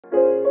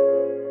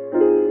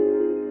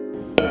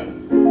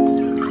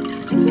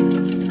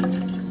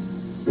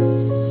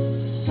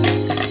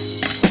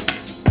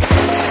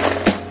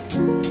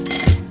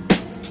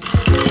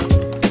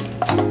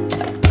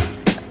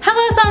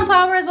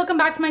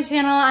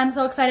channel. I'm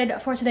so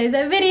excited for today's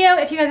video.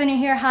 If you guys are new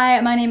here,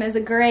 hi, my name is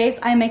Grace.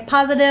 I make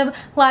positive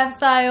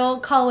lifestyle,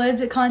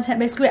 college content,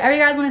 basically whatever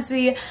you guys want to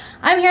see,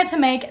 I'm here to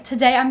make.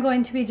 Today I'm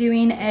going to be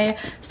doing a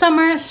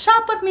summer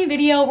shop with me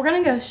video. We're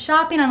gonna go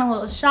shopping on a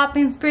little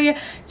shopping spree,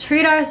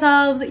 treat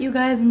ourselves. You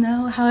guys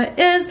know how it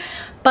is.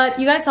 But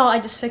you guys saw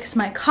I just fixed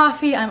my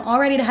coffee. I'm all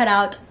ready to head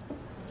out.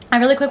 I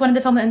really quick wanted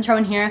to film the intro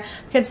in here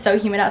because it's so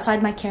humid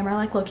outside. My camera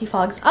like low-key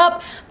fogs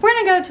up. We're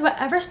gonna go to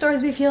whatever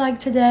stores we feel like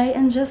today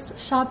and just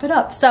shop it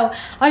up. So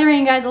I'll be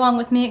bringing you guys along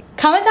with me.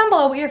 Comment down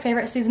below what your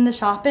favorite season to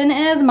shop in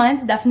is.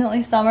 Mine's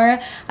definitely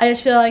summer. I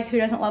just feel like who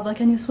doesn't love like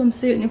a new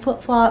swimsuit, new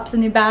flip-flops, a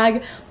new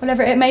bag,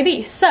 whatever it may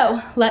be.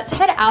 So let's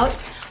head out.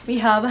 We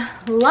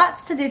have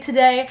lots to do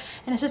today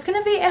and it's just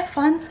gonna be a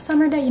fun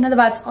summer day. You know the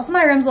vibes. Also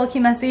my room's low-key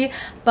messy,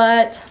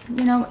 but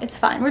you know, it's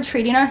fine. We're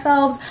treating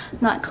ourselves,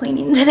 not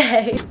cleaning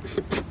today.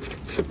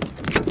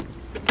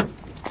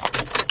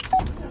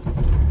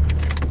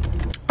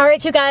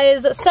 Alright you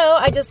guys, so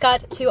I just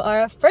got to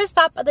our first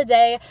stop of the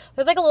day.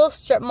 There's like a little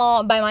strip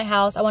mall by my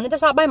house. I wanted to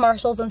stop by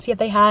Marshall's and see if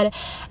they had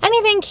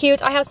anything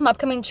cute. I have some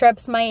upcoming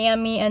trips,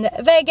 Miami and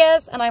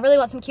Vegas, and I really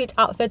want some cute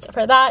outfits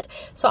for that.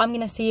 So I'm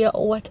gonna see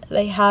what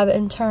they have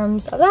in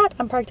terms of that.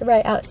 I'm parked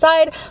right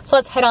outside, so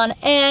let's head on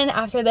in.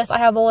 After this I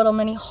have a little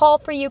mini haul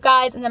for you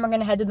guys and then we're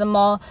gonna head to the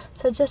mall.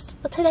 So just,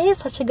 today is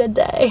such a good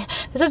day.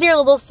 This is your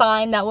little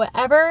sign that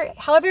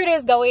however your day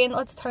is going,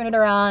 let's turn it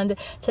around.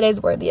 Today's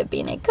worthy of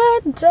being a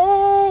good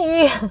day.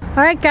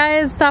 Alright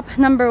guys, stop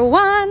number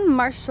 1,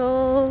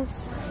 Marshall's.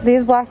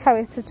 These black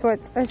high-waisted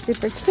shorts are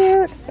super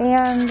cute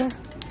and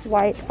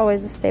white,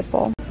 always a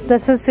staple.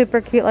 This is super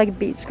cute, like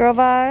beach girl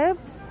vibes.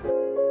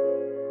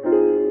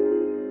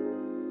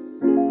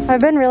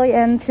 I've been really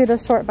into the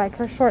short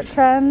biker short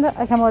trend.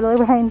 Like I'm literally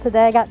wearing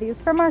today. I got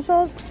these from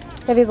Marshall's.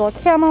 They have these little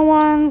camo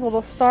ones,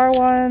 little star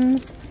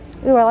ones.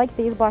 Ooh, I like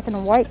these black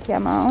and white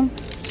camo.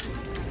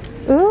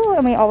 Ooh,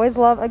 and we always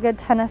love a good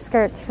tennis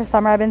skirt for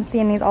summer. I've been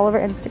seeing these all over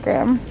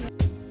Instagram.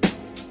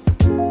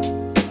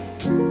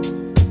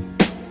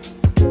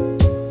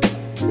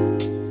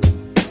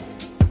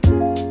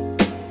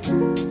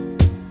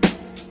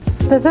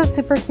 This is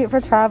super cute for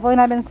traveling.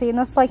 I've been seeing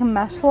this like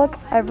mesh look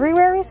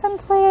everywhere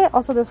recently.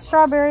 Also the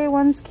strawberry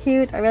one's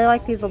cute. I really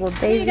like these little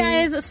daisies.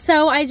 Hey guys,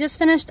 so I just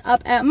finished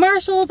up at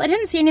Marshall's. I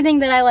didn't see anything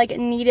that I like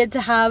needed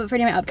to have for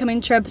any of my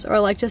upcoming trips or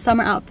like just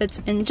summer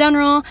outfits in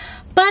general.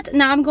 But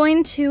now I'm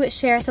going to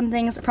share some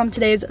things from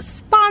today's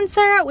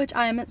sponsor, which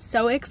I'm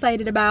so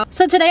excited about.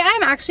 So today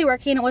I'm actually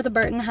working with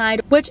Burten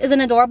Hyde, which is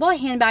an adorable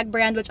handbag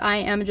brand, which I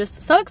am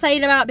just so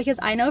excited about because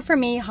I know for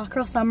me, hot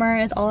girl summer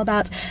is all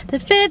about the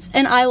fits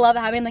and I love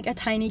having like a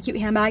tiny cute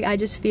handbag. I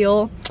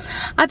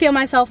feel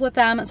myself with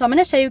them. So I'm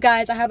going to show you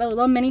guys. I have a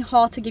little mini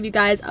haul to give you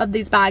guys of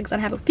these bags and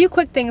I have a few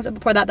quick things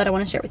before that I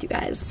want to share with you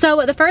guys.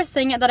 So the first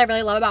thing that I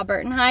really love about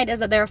Burten Hyde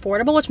is that they're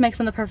affordable, which makes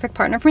them the perfect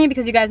partner for me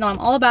because you guys know I'm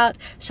all about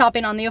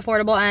shopping on the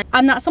affordable end.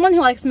 I'm not someone who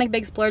likes to make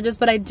big splurges,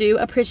 but I do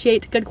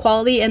appreciate good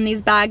quality and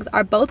these bags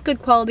are both good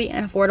quality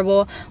and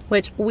affordable,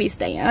 which we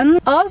stay in.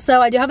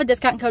 Also, I do have a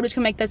discount code which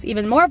can make this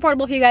even more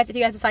affordable for you guys if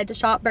you guys decide to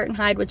shop Burten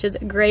Hyde, which is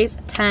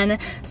Grace10.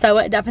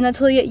 So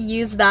definitely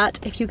use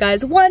that if you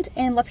guys want.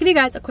 And let's give you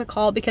guys a quick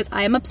haul because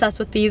I am obsessed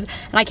with these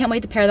and I can't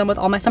wait to pair them with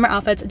all my summer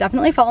outfits.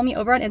 Definitely follow me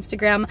over on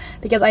Instagram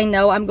because I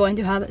know I'm going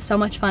to have so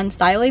much fun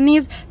styling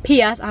these.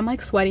 P.S. I'm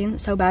like sweating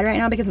so bad right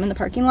now because I'm in the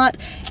parking lot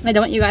and I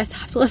don't want you guys to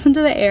have to listen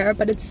to the air,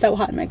 but it's so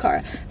hot in my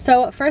car.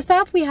 So first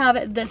off, we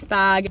have this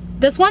bag.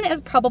 This one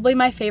is probably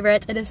my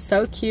favorite. It is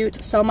so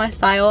cute, so my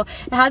style.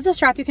 It has a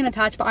strap you can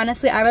attach, but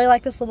honestly, I really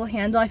like this little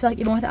handle. I feel like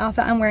even with the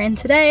outfit I'm wearing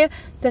today,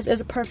 this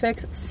is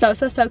perfect. So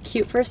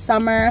cute for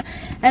summer.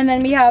 And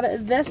then we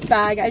have this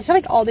bag. I just have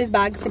like all these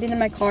bags sitting in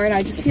my car and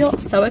I just feel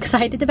so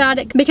excited about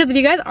it because if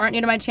you guys aren't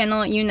new to my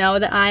channel, you know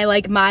that I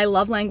like my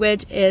love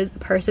language is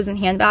purses and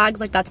handbags.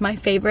 Like that's my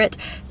favorite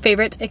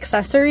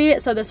accessory.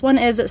 So this one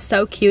is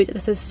so cute.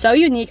 This is so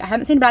unique. I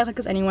haven't seen a bag like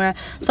this anywhere.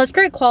 Such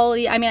great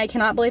quality. I mean, I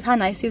cannot believe how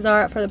nice these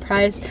are for the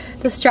price.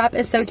 The strap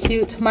is so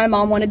cute. My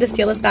mom wanted to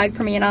steal this bag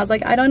from me and I was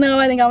like, I don't know,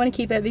 I think I want to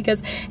keep it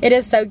because it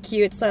is so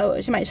cute. So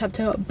she might just have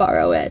to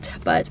borrow it.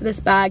 But this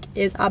bag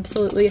is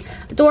absolutely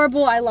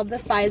adorable. I love the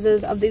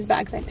sizes of these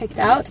bags I picked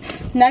out.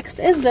 Next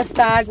is this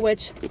bag,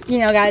 which, you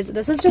know guys,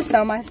 this is just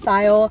so my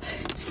style.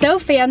 It's so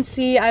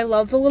fancy. I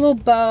love the little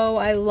bow.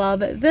 I love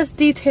this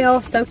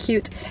detail. So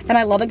cute. And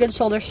I love a good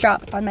shoulder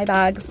strap on my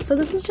bags. So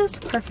this is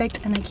just perfect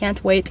and I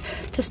can't wait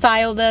to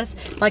style this.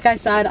 Like I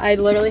said, I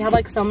literally have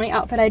like so many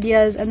outfit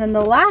ideas. And then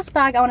the last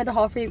bag I wanted to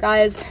haul for you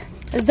guys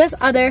is this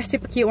other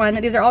super cute one.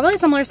 These are all really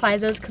similar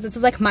sizes because this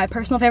is like my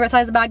personal favorite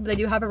size of bag, but they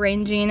do have a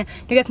ranging.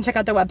 You guys can check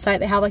out their website.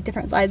 They have like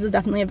different sizes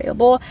definitely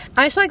available.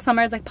 I feel like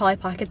summer is like Polly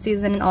Pocket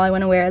season and all I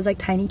want to wear is like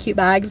tiny cute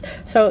bags.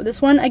 So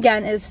this one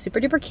again is super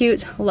duper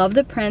cute. Love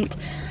the print.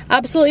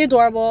 Absolutely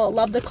adorable.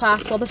 Love the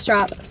clasp, love the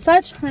strap.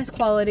 Such nice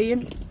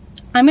quality.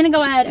 I'm gonna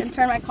go ahead and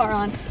turn my car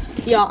on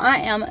Y'all, I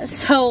am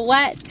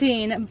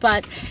sweating,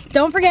 but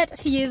don't forget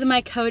to use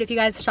my code if you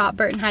guys shop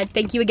Burten Hyde.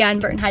 Thank you again,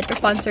 Burten Hyde, for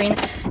sponsoring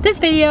this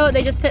video.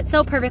 They just fit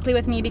so perfectly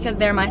with me because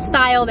they're my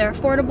style, they're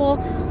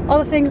affordable,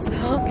 all the things.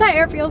 That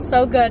hair feels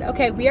so good.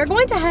 Okay, we are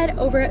going to head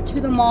over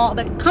to the mall,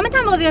 but comment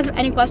down below if you guys have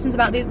any questions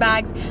about these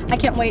bags. I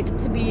can't wait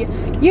to be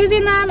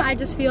using them. I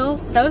just feel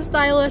so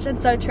stylish and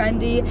so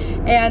trendy,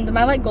 and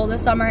my goal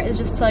this summer is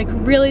just to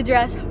really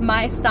dress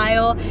my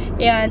style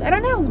and, I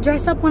don't know,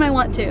 dress up when I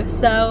want to.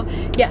 So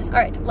yes, all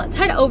right, let's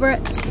head over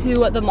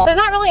to the mall. There's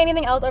not really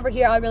anything else over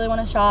here I really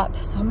want to shop,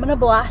 so I'm gonna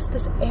blast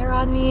this air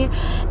on me,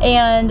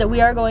 and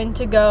we are going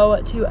to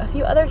go to a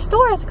few other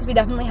stores because we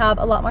definitely have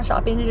a lot more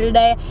shopping to do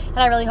today, and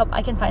I really hope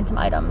I can find some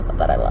items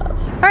that I love.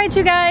 All right,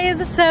 you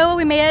guys, so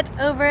we made it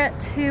over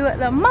to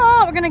the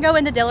mall. We're gonna go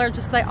into Dillard's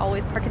just because I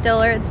always park at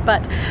Dillard's,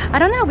 but I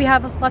don't know, we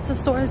have lots of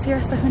stores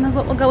here, so who knows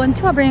what we'll go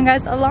into. I'll bring you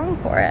guys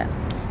along for it.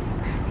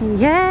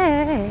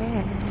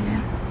 Yeah.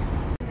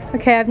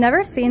 Okay, I've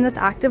never seen this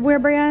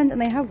activewear brand, and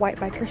they have white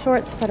biker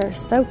shorts that are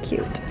so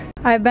cute.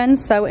 I've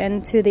been so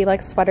into the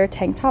sweater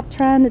tank top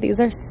trend. These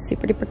are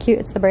super duper cute.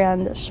 It's the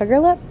brand Sugar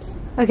Lips.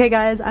 Okay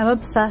guys, I'm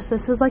obsessed.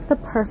 This is the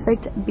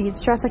perfect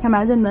beach dress. I can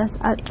imagine this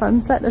at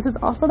sunset. This is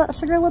also that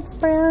Sugar Lips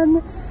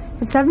brand.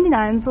 It's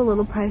 $79, so a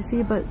little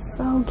pricey, but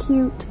so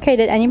cute. Okay,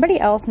 did anybody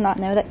else not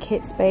know that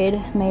Kate Spade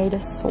made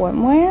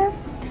swimwear?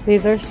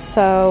 These are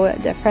so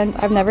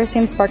different. I've never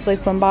seen sparkly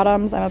swim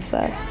bottoms. I'm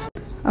obsessed.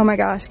 Oh my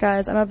gosh,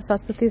 guys, I'm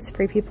obsessed with these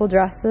Free People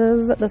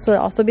dresses. This would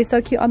also be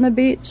so cute on the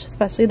beach,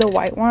 especially the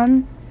white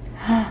one.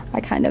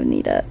 I kind of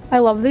need it. I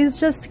love these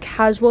just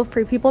casual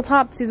Free People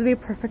tops. These would be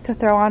perfect to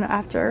throw on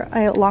after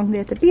a long day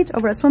at the beach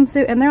over a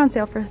swimsuit, and they're on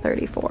sale for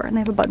 $34, and they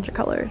have a bunch of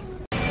colors.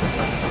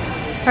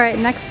 All right,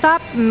 next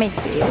stop,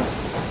 Macy's.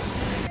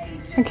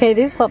 Okay,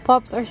 these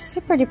flip-flops are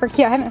super duper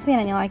cute. I haven't seen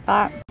any like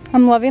that.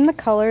 I'm loving the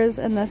colors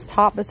in this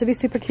top. This would be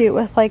super cute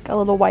with a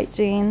little white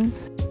jean.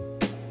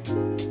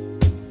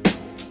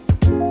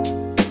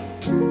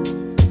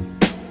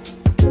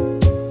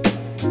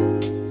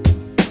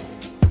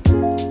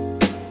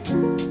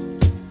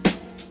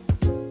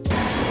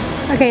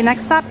 Okay,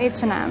 next stop,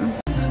 H&M.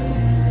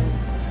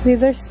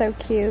 These are so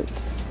cute.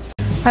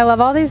 I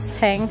love all these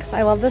tanks.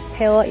 I love this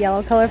pale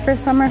yellow color for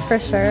summer for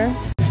sure.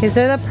 These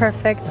are the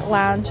perfect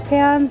lounge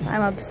pants.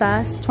 I'm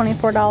obsessed,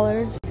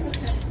 $24.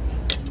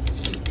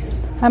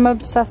 I'm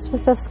obsessed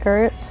with the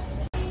skirt.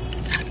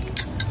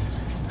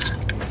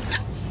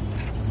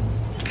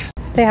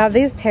 They have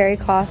these terry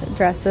cloth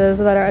dresses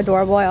that are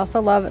adorable. I also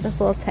love this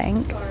little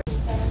tank.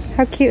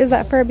 How cute is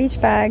that for a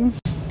beach bag?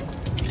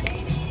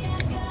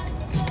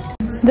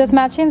 This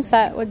matching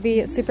set would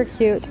be super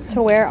cute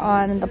to wear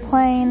on the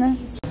plane.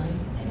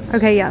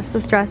 Okay, yes,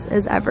 this dress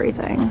is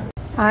everything.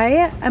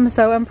 I am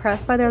so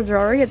impressed by their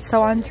jewelry. It's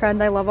so on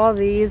trend. I love all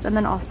these, and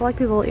then also these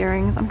little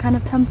earrings. I'm kind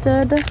of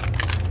tempted.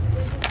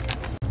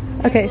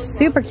 Okay,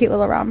 super cute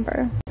little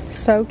romper.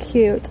 So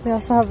cute. They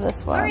also have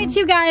this one. All right,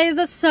 you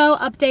guys, so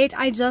update.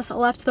 I just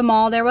left the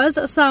mall. There was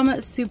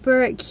some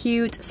super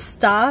cute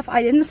stuff.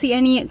 I didn't see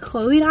any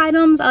clothing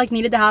items I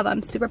needed to have.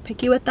 I'm super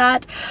picky with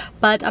that,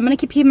 but I'm gonna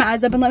keep my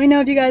eyes open. Let me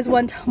know if you guys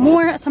want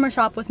more summer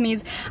shop with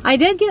me's. I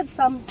did get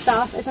some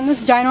stuff. It's in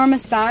this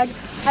ginormous bag.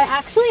 I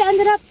actually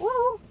ended up,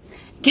 whoa,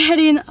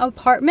 getting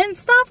apartment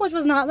stuff, which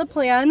was not the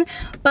plan,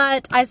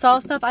 but I saw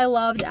stuff I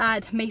loved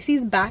at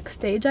Macy's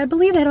Backstage, I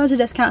believe. They had a bunch of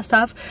discount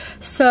stuff,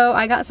 so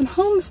I got some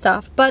home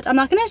stuff, but I'm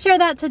not going to share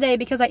that today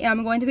because I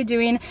am going to be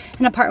doing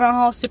an apartment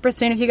haul super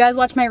soon. If you guys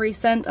watch my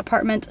recent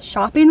apartment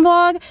shopping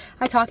vlog,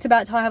 I talked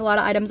about how I have a lot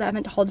of items I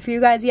haven't hauled for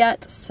you guys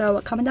yet, so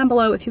comment down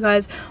below if you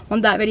guys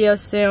want that video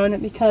soon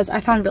because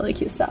I found really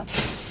cute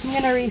stuff. I'm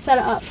going to reset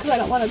it up because I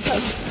don't want it to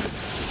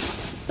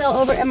spill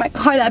over in my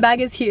car. That bag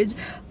is huge.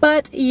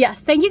 But yes,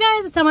 thank you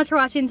guys so much for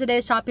watching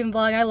today's shopping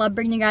vlog. I love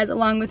bringing you guys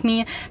along with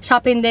me.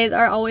 Shopping days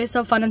are always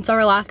so fun and so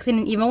relaxing,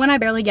 and even when I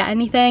barely get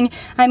anything,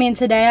 I mean,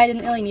 today I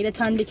didn't really need a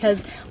ton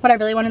because what I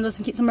really wanted was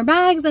some cute summer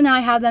bags, and now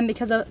I have them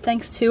because of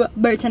thanks to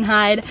Burten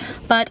Hyde.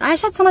 But I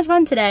just had so much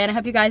fun today, and I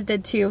hope you guys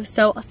did too.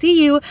 So I'll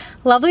see you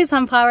lovely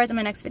sunflowers in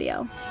my next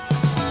video.